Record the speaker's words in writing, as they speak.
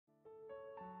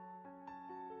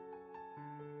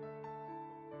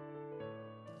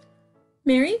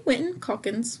Mary Whiton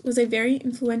Calkins was a very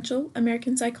influential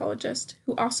American psychologist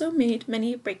who also made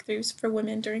many breakthroughs for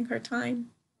women during her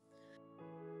time.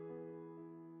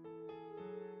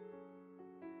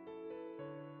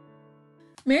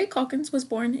 Mary Calkins was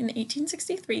born in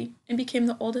 1863 and became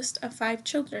the oldest of 5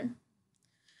 children.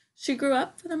 She grew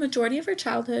up for the majority of her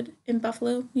childhood in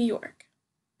Buffalo, New York.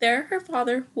 There, her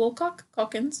father, Woolcock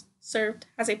Calkins, served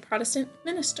as a Protestant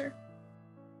minister.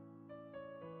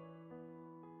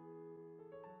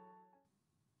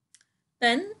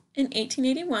 Then, in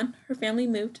 1881, her family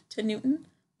moved to Newton,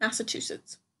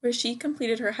 Massachusetts, where she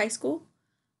completed her high school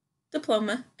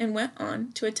diploma and went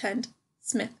on to attend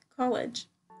Smith College.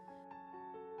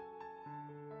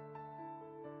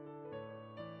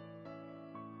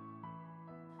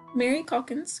 Mary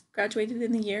Calkins graduated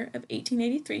in the year of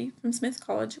 1883 from Smith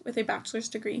College with a bachelor's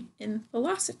degree in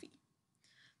philosophy.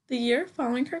 The year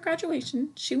following her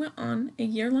graduation, she went on a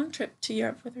year-long trip to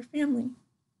Europe with her family.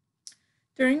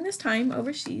 During this time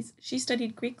overseas, she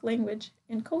studied Greek language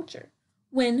and culture.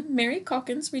 When Mary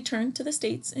Calkins returned to the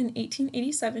States in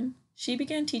 1887, she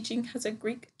began teaching as a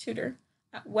Greek tutor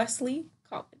at Wesley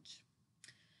College.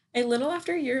 A little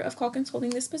after a year of Calkins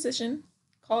holding this position,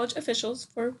 college officials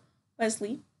for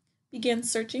Wesley began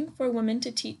searching for women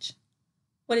to teach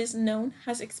what is known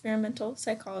as experimental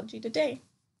psychology today.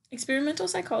 Experimental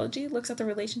psychology looks at the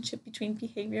relationship between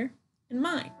behavior and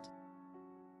mind.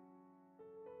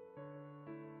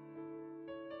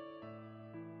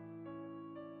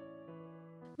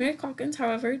 Mary Calkins,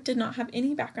 however, did not have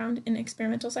any background in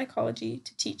experimental psychology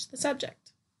to teach the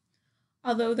subject,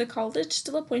 although the college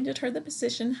still appointed her the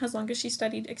position as long as she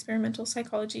studied experimental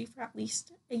psychology for at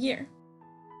least a year.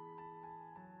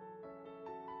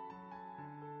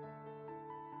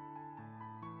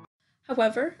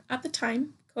 However, at the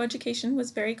time, coeducation was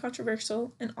very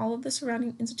controversial and all of the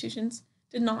surrounding institutions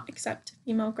did not accept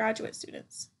female graduate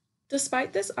students.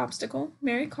 Despite this obstacle,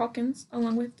 Mary Calkins,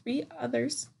 along with 3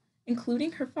 others,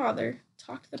 including her father,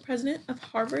 talked the president of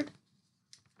Harvard,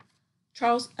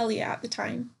 Charles Eliot at the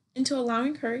time, into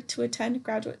allowing her to attend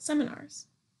graduate seminars.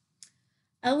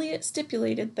 Eliot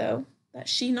stipulated, though, that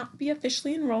she not be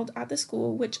officially enrolled at the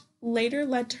school, which later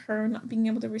led to her not being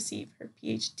able to receive her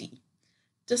PhD,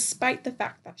 despite the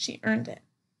fact that she earned it.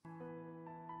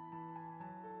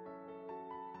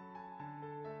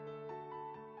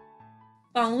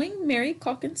 Following Mary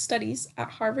Calkins' studies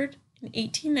at Harvard in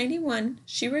 1891,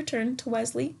 she returned to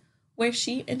Wesley, where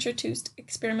she introduced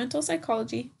experimental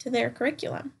psychology to their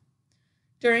curriculum.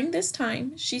 During this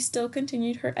time, she still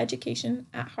continued her education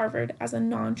at Harvard as a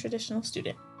non-traditional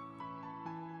student.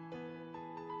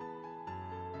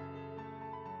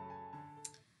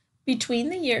 Between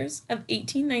the years of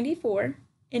 1894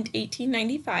 and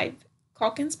 1895,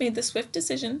 Calkins made the swift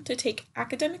decision to take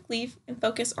academic leave and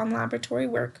focus on laboratory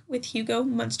work with Hugo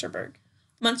Munsterberg.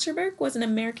 Munsterberg was an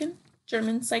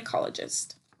American-German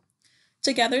psychologist.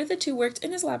 Together, the two worked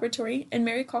in his laboratory, and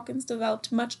Mary Calkins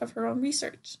developed much of her own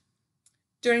research.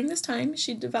 During this time,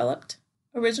 she developed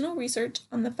original research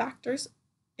on the factors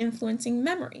influencing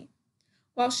memory.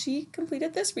 While she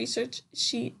completed this research,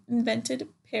 she invented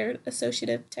paired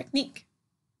associative technique.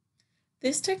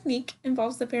 This technique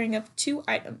involves the pairing of 2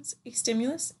 items, a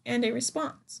stimulus and a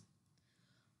response.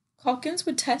 Calkins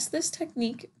would test this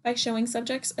technique by showing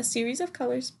subjects a series of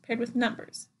colors paired with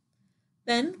numbers.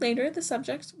 Then, later, the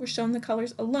subjects were shown the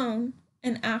colors alone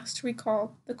and asked to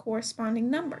recall the corresponding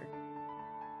number.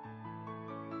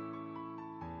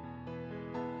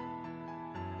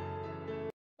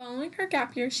 Following her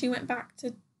gap year, she went back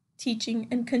to teaching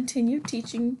and continued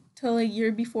teaching till a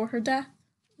year before her death,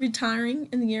 retiring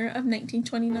in the year of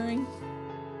 1929.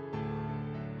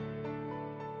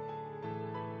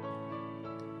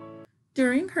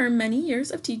 During her many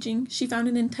years of teaching, she found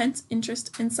an intense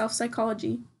interest in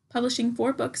self-psychology, publishing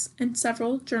 4 books and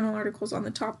several journal articles on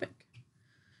the topic.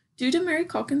 Due to Mary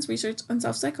Calkins' research on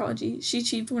self-psychology, she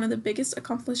achieved one of the biggest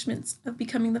accomplishments of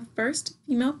becoming the first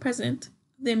female president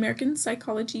of the American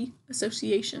Psychology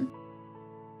Association.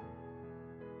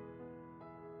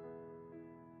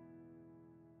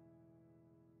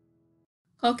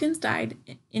 Calkins died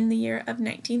in the year of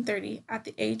 1930 at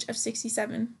the age of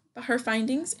 67, but her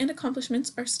findings and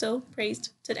accomplishments are still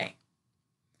praised today.